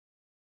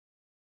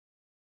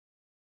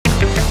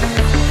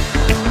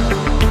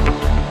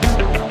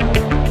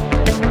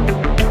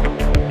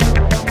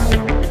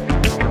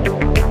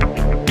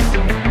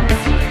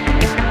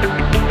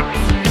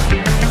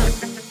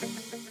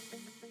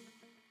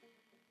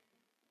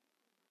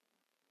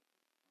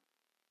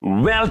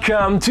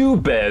Welcome to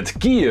Bad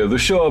Gear, the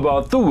show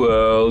about the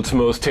world's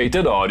most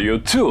hated audio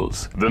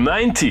tools. The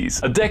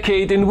 90s, a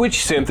decade in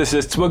which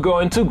synthesists were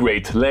going to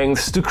great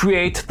lengths to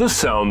create the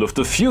sound of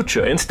the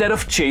future instead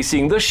of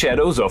chasing the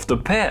shadows of the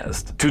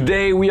past.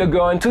 Today we are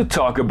going to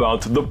talk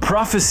about the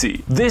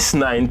Prophecy. This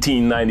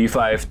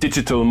 1995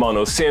 digital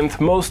mono synth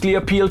mostly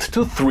appealed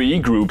to three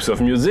groups of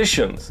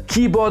musicians.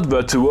 Keyboard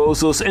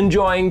virtuosos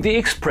enjoying the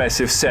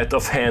expressive set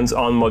of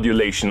hands-on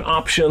modulation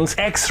options,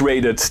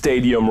 X-rated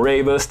stadium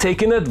ravers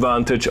taking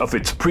advantage of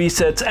its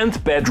presets,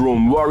 and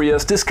bedroom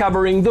warriors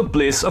discovering the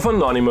bliss of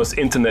anonymous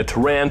internet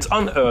rant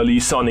on early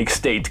Sonic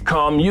State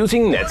Com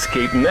using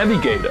Netscape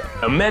Navigator.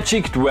 A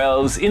magic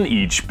dwells in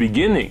each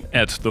beginning.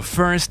 At the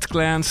first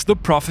glance, the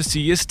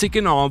Prophecy is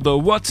ticking all the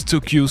 "what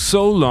took you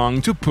so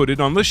long to put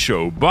it on the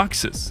show"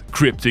 boxes.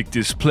 Cryptic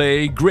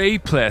display, grey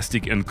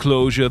plastic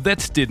enclosure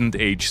that didn't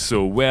age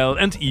so well,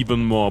 and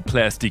even more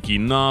plasticky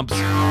knobs.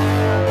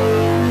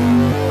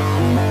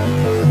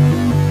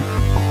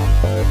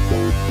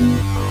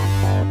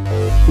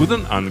 With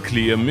an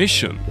unclear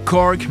mission.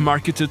 Korg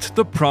marketed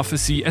the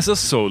Prophecy as a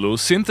solo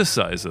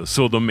synthesizer,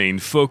 so the main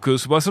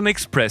focus was on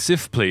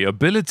expressive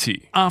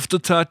playability.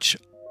 Aftertouch,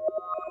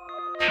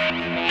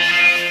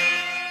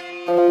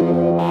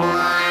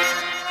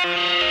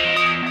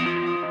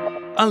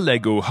 a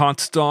Lego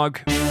hot dog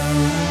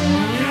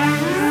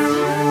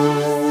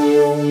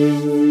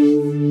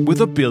with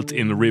a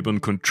built-in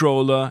ribbon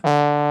controller,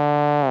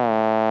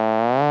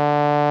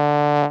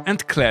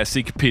 and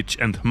classic pitch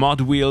and mod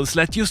wheels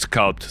let you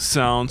sculpt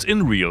sounds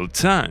in real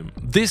time.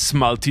 This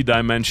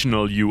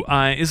multi-dimensional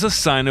UI is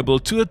assignable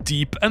to a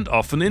deep and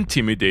often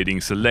intimidating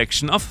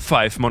selection of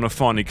 5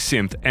 monophonic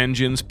synth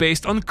engines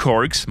based on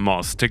Korg's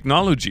MOS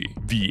technology: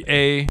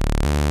 VA,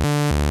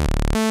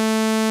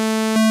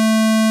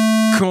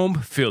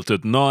 comb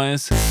filtered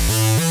noise,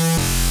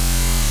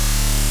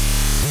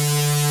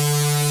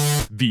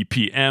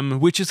 VPM,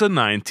 which is a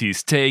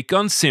 90s take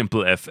on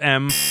simple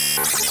FM,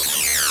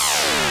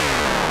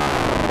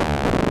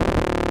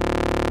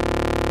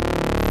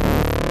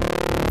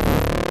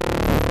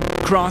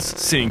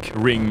 cross-sync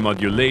ring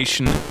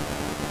modulation,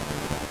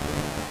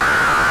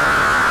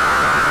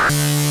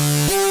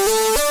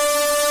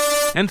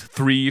 and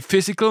 3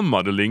 physical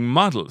modeling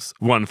models,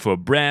 one for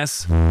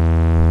brass,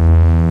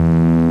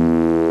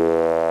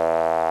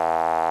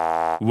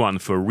 one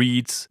for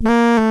reeds,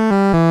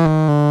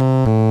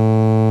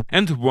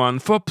 and one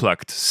for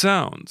plucked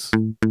sounds.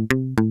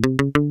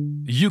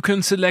 You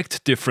can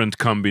select different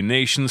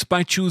combinations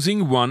by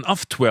choosing one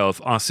of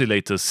 12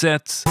 oscillator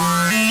sets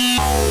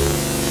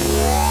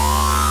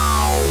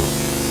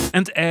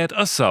and add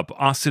a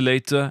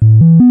sub-oscillator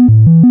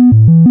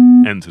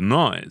and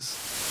noise.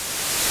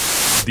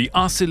 The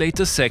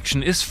oscillator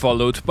section is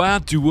followed by a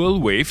dual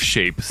wave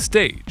shape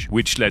stage,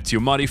 which lets you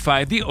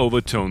modify the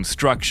overtone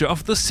structure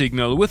of the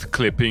signal with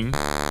clipping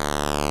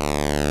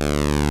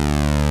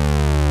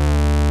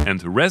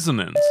and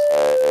resonance.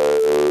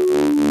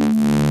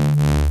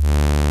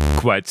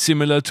 Quite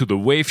similar to the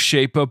wave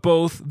shaper,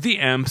 both the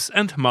amps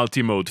and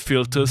multimode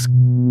filters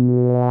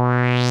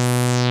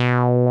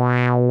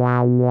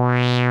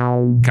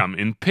come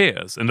in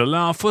pairs and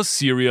allow for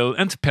serial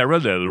and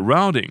parallel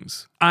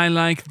routings. I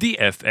like the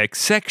FX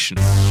section,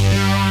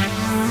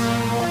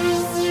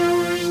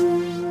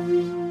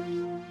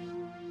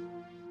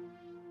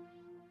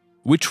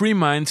 which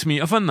reminds me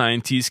of a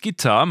 90s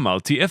guitar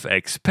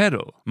multi-FX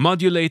pedal.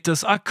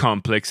 Modulators are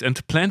complex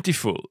and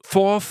plentiful.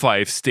 4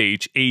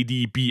 5-stage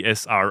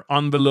AD-BSR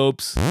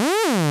envelopes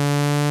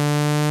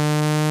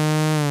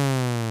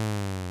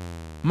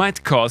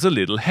might cause a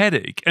little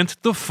headache, and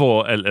the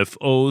 4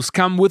 LFOs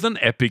come with an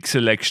epic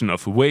selection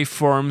of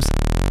waveforms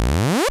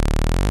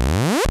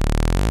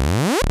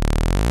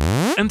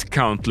and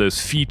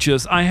countless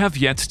features I have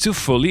yet to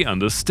fully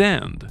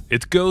understand.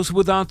 It goes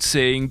without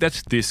saying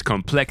that this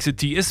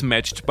complexity is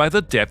matched by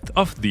the depth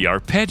of the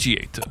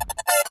arpeggiator.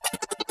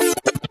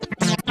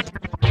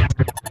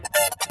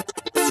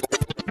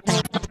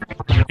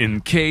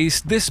 In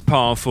case this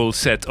powerful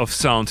set of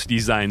sound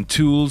design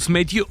tools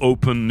made you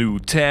open new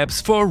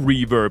tabs for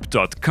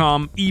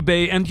Reverb.com,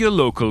 eBay and your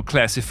local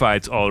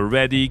classifieds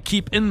already,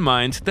 keep in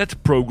mind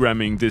that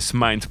programming this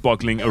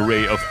mind-boggling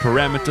array of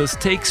parameters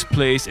takes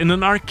place in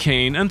an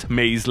arcane and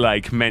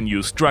maze-like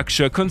menu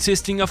structure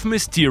consisting of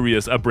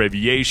mysterious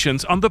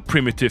abbreviations on the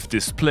primitive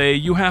display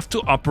you have to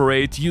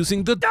operate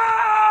using the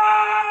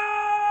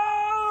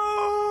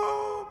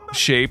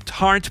shaped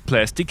hard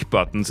plastic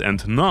buttons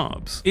and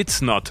knobs.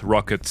 It's not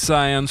rocket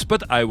science,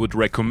 but I would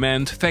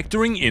recommend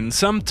factoring in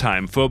some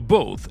time for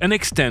both an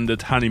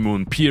extended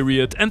honeymoon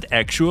period and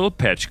actual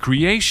patch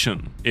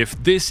creation.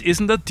 If this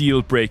isn't a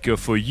deal breaker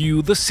for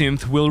you, the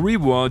synth will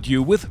reward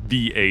you with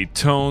VA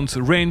tones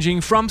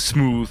ranging from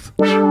smooth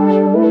to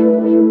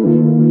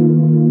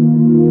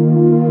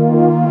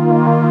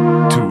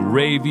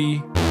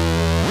ravey,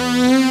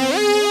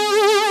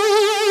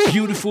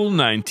 beautiful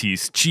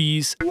 90s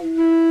cheese,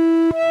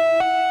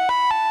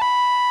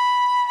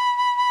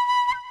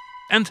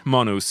 and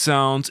mono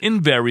sounds in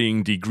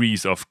varying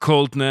degrees of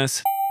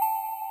coldness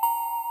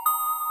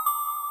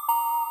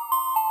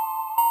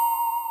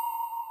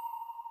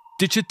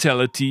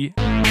digitality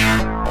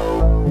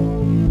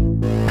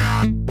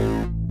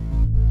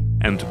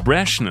and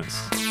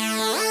brashness.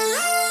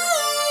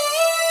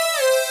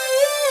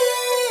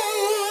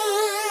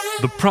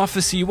 The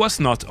Prophecy was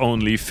not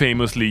only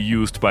famously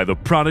used by the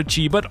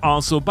Prodigy, but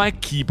also by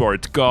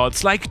keyboard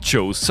gods like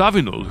Joe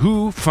Zawinul,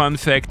 who, fun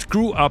fact,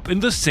 grew up in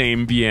the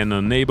same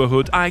Vienna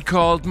neighborhood I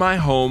called my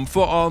home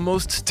for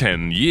almost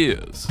 10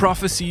 years.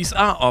 Prophecies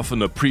are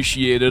often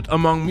appreciated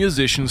among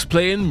musicians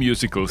playing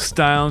musical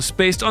styles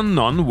based on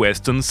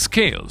non-Western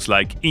scales,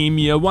 like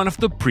Emir, one of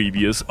the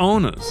previous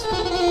owners.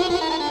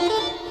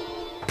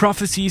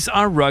 Prophecies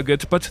are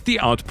rugged, but the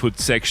output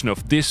section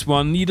of this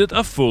one needed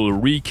a full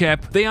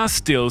recap. They are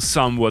still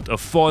somewhat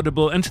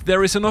affordable and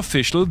there is an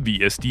official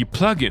VSD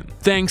plugin.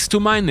 Thanks to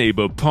my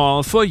neighbor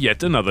Paul for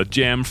yet another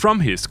jam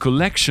from his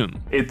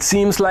collection. It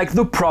seems like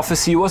the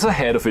Prophecy was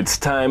ahead of its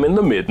time in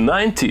the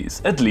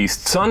mid-90s, at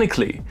least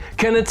sonically.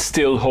 Can it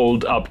still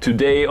hold up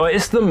today, or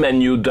is the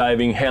menu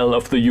diving hell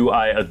of the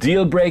UI a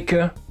deal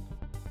breaker?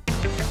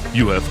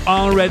 You have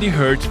already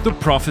heard the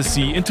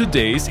Prophecy in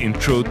today's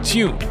intro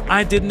tune.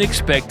 I didn't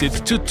expect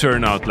it to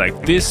turn out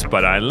like this,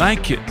 but I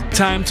like it.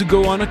 Time to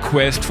go on a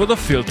quest for the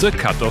filter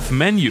cutoff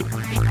menu.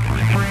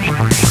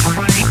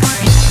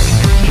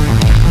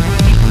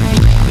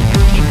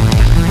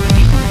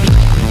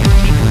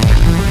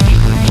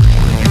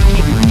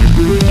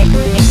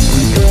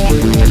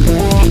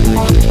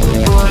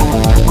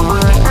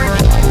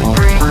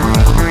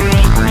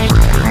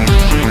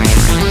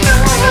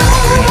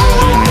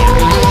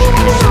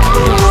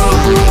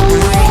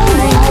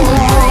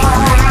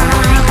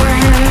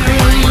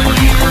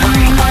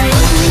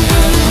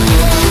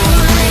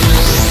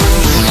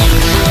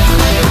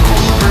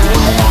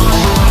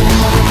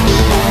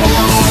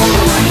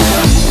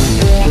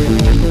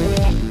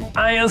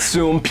 I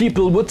assume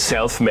people would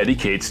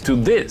self-medicate to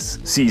this.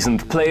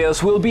 Seasoned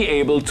players will be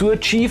able to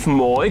achieve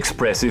more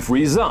expressive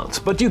results,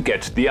 but you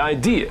get the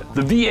idea.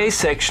 The VA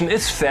section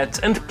is fat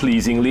and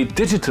pleasingly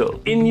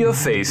digital.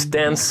 In-your-face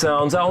dance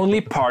sounds are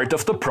only part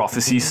of the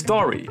Prophecy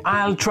story.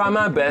 I'll try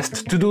my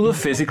best to do the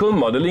physical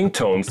modeling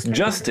tones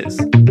justice.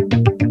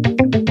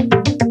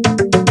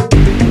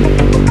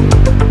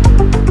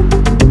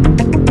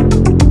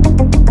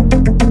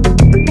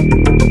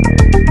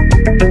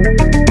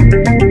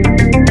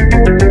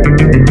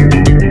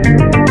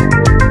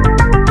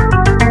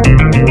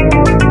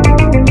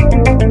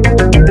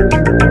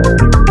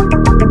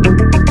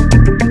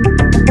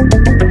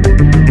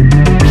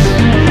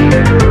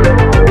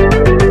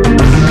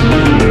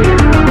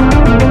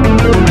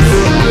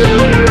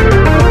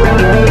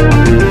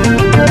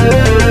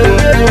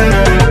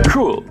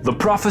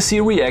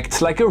 Prophecy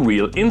reacts like a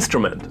real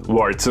instrument,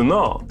 warts and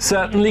all.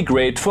 Certainly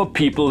great for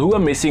people who are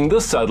missing the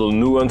subtle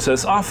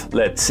nuances of,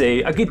 let's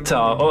say, a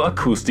guitar or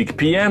acoustic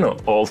piano.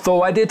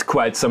 Although I did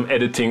quite some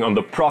editing on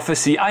the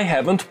Prophecy, I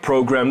haven't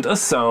programmed a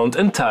sound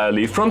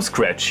entirely from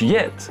scratch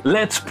yet.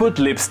 Let's put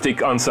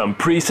lipstick on some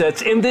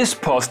presets in this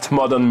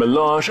postmodern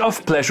melange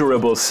of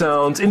pleasurable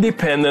sounds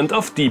independent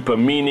of deeper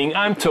meaning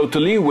I'm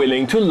totally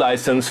willing to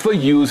license for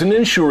use in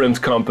insurance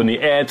company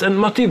ads and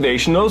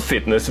motivational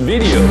fitness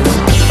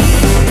videos.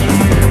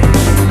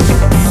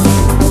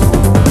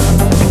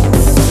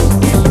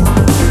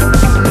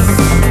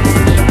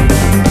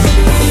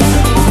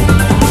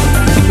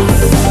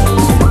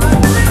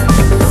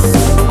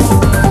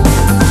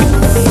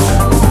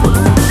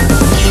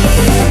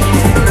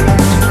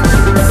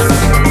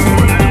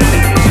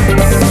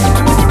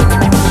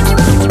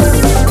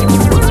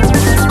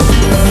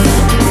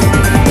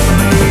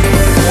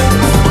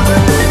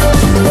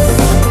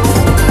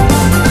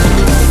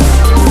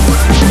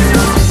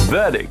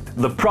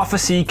 The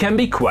Prophecy can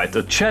be quite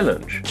a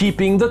challenge.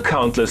 Keeping the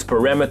countless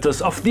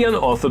parameters of the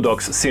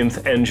unorthodox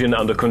synth engine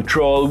under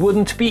control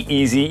wouldn't be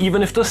easy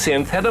even if the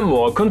synth had a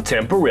more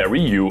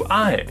contemporary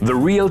UI. The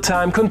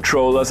real-time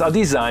controllers are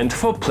designed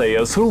for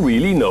players who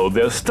really know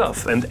their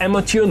stuff, and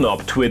amateur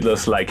knob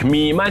twiddlers like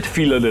me might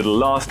feel a little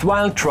lost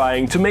while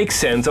trying to make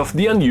sense of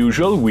the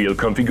unusual wheel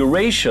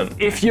configuration.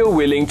 If you're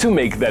willing to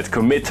make that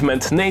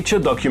commitment, nature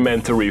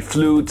documentary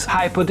flutes,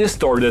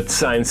 hyper-distorted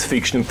science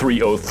fiction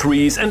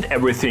 303s and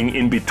everything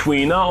in between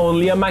are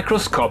only a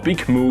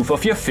microscopic move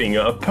of your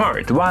finger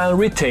apart, while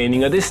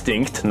retaining a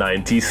distinct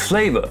 90s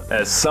flavor.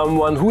 As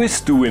someone who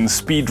is doing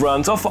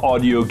speedruns of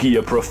audio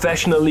gear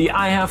professionally,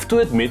 I have to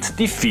admit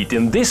defeat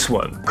in this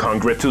one.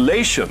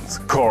 Congratulations!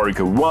 Korg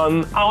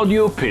 1,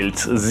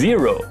 AudioPilz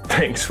 0.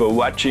 Thanks for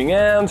watching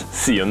and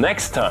see you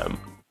next time!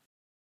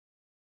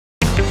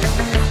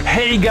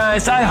 Hey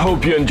guys, I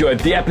hope you enjoyed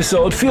the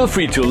episode. Feel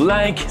free to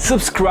like,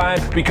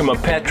 subscribe, become a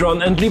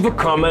patron and leave a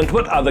comment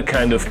what other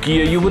kind of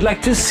gear you would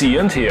like to see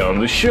and hear on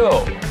the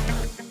show.